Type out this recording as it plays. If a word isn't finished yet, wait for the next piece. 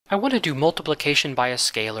I want to do multiplication by a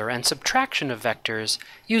scalar and subtraction of vectors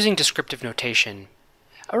using descriptive notation.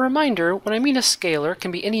 A reminder, when I mean a scalar, it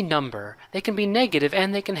can be any number. They can be negative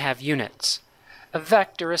and they can have units. A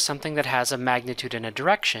vector is something that has a magnitude and a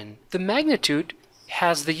direction. The magnitude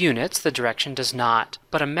has the units, the direction does not.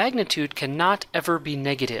 But a magnitude cannot ever be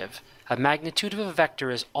negative. A magnitude of a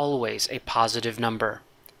vector is always a positive number.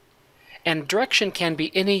 And direction can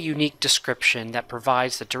be any unique description that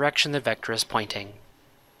provides the direction the vector is pointing.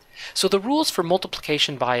 So the rules for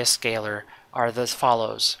multiplication by a scalar are as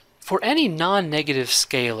follows. For any non-negative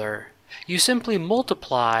scalar, you simply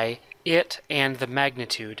multiply it and the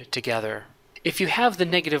magnitude together. If you have the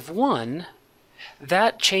 -1,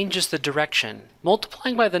 that changes the direction.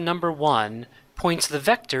 Multiplying by the number 1 points the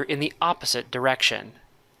vector in the opposite direction.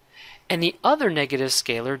 Any other negative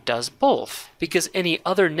scalar does both, because any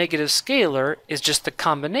other negative scalar is just the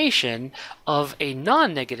combination of a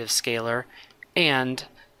non-negative scalar and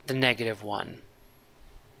the -1.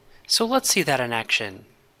 So let's see that in action.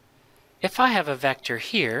 If I have a vector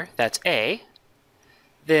here, that's A,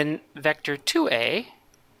 then vector 2A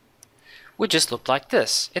would just look like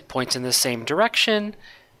this. It points in the same direction,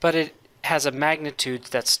 but it has a magnitude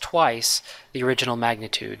that's twice the original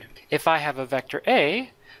magnitude. If I have a vector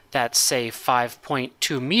A, that's say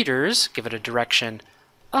 5.2 meters, give it a direction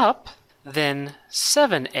up, then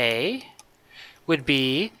 7A would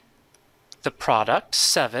be the product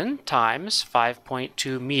 7 times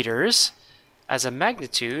 5.2 meters as a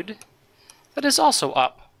magnitude that is also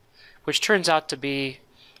up, which turns out to be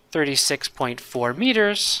 36.4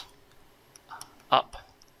 meters up.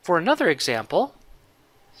 For another example,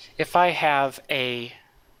 if I have a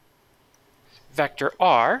vector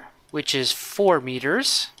r, which is 4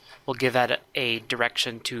 meters, we'll give that a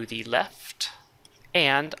direction to the left,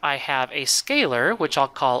 and I have a scalar, which I'll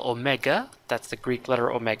call omega, that's the Greek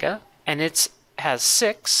letter omega, and it has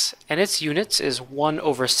 6, and its units is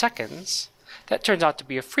 1/seconds. That turns out to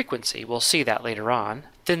be a frequency. We'll see that later on.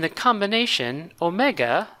 Then the combination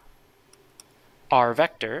omega, r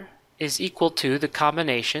vector, is equal to the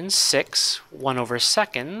combination 6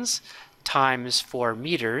 1/seconds times 4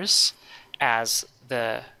 meters as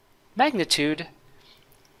the magnitude,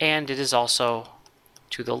 and it is also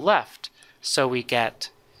to the left. So we get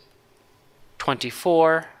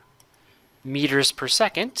 24 meters per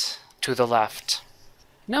second to the left.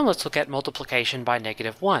 Now let's look at multiplication by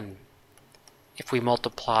 -1. If we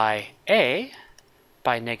multiply A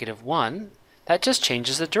by -1, that just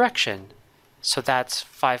changes the direction. So that's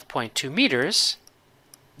 5.2 meters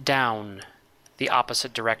down the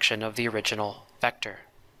opposite direction of the original vector.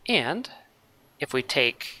 And if we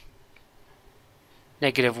take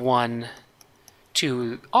 -1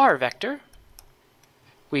 to our vector,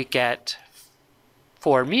 we get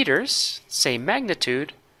 4 meters, same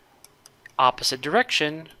magnitude, opposite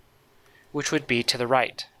direction, which would be to the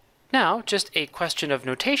right. Now, just a question of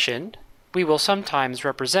notation, we will sometimes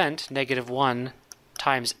represent -1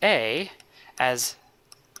 times A as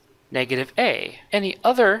 -A. Any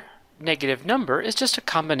other negative number is just a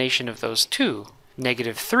combination of those two.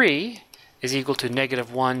 -3 is equal to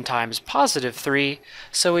 -1 times +3,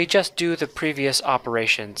 so we just do the previous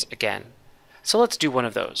operations again. So let's do one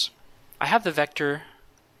of those. I have the vector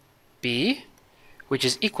B, which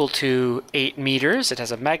is equal to 8 meters. It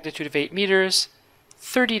has a magnitude of 8 meters,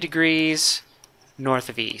 30 degrees north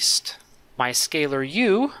of east. My scalar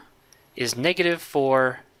U is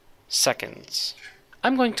 -4 seconds.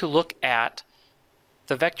 I'm going to look at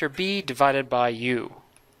the vector B divided by U.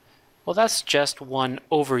 Well, that's just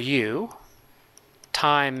 1/U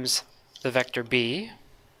times the vector B,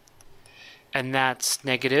 and that's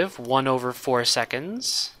 -1/4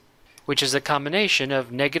 seconds, which is a combination of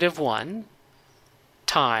 -1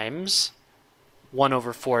 times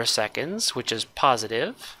 1/4 seconds, which is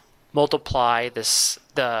positive, multiply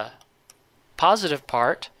the positive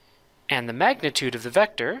part and the magnitude of the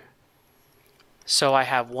vector, so I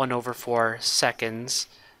have 1/4 seconds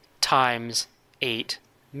times 8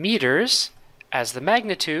 meters as the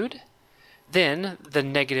magnitude. Then the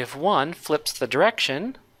 -1 flips the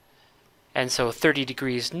direction, and so 30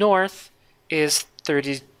 degrees north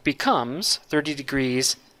becomes 30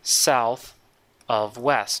 degrees south of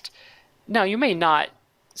west. Now you may not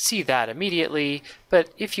see that immediately,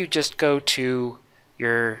 but if you just go to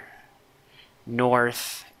your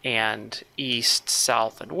north and east,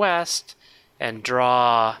 south and west, and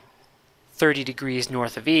draw 30 degrees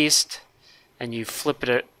north of east, and you flip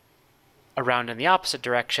it around in the opposite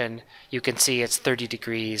direction, you can see it's 30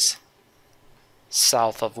 degrees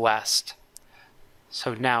south of west.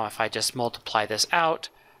 So now if I just multiply this out,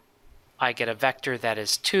 I get a vector that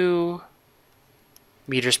is 2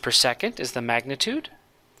 meters per second is the magnitude,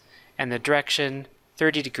 and the direction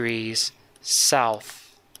 30 degrees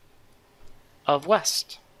south of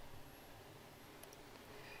west.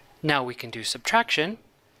 Now we can do subtraction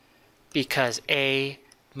because a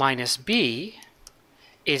minus b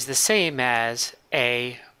is the same as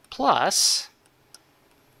a plus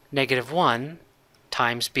 -1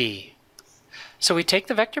 times b. So we take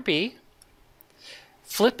the vector b,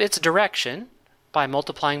 flip its direction by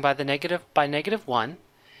multiplying by -1,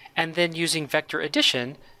 and then using vector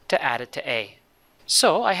addition to add it to a.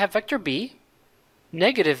 So I have vector b,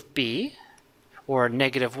 negative b, or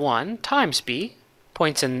 -1 times b,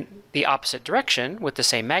 points in the opposite direction with the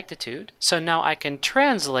same magnitude. So now I can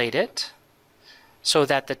translate it so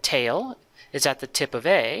that the tail is at the tip of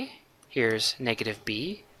a, here's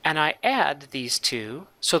 -b, and I add these two,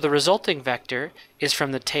 so the resulting vector is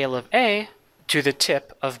from the tail of a to the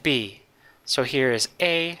tip of b. So here is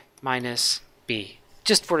a minus b.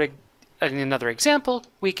 Just for another example,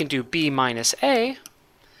 we can do b minus a,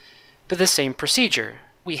 but the same procedure.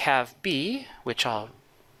 We have b, which I'll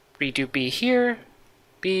redo b here,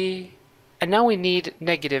 b, and now we need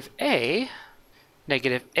negative a.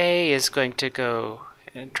 Negative a is going to go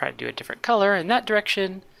and try to do a different color in that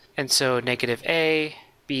direction, and so negative a,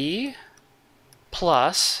 b,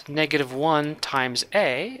 plus -1 times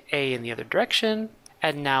a in the other direction,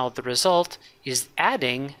 and now the result is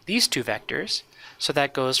adding these two vectors, so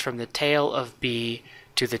that goes from the tail of b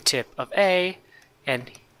to the tip of a,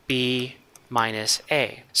 and b minus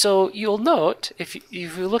a. So you'll note, if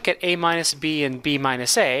you look at a minus b and b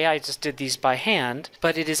minus a, I just did these by hand,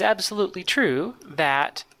 but it is absolutely true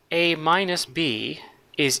that a minus b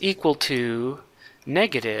is equal to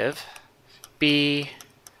negative b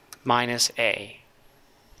minus a.